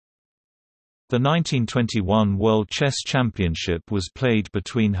The 1921 World Chess Championship was played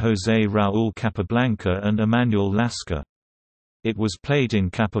between José Raúl Capablanca and Emanuel Lascar. It was played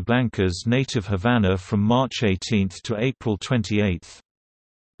in Capablanca's native Havana from March 18 to April 28.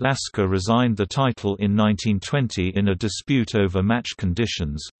 Lascar resigned the title in 1920 in a dispute over match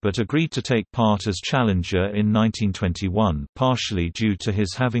conditions, but agreed to take part as challenger in 1921, partially due to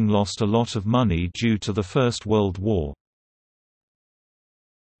his having lost a lot of money due to the First World War.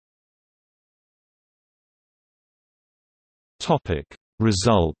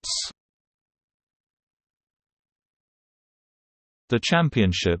 Results. The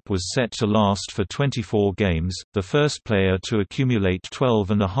championship was set to last for 24 games. The first player to accumulate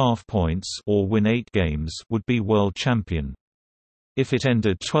 12.5 points or win 8 games would be world champion. If it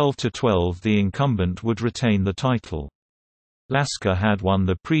ended 12-12, the incumbent would retain the title. Lascar had won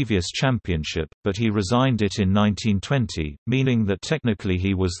the previous championship, but he resigned it in 1920, meaning that technically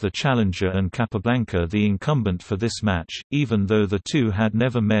he was the challenger and Capablanca the incumbent for this match, even though the two had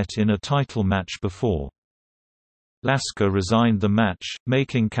never met in a title match before. Lascar resigned the match,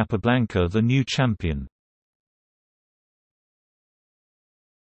 making Capablanca the new champion.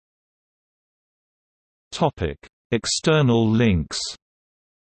 External links.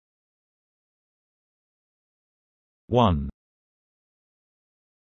 1.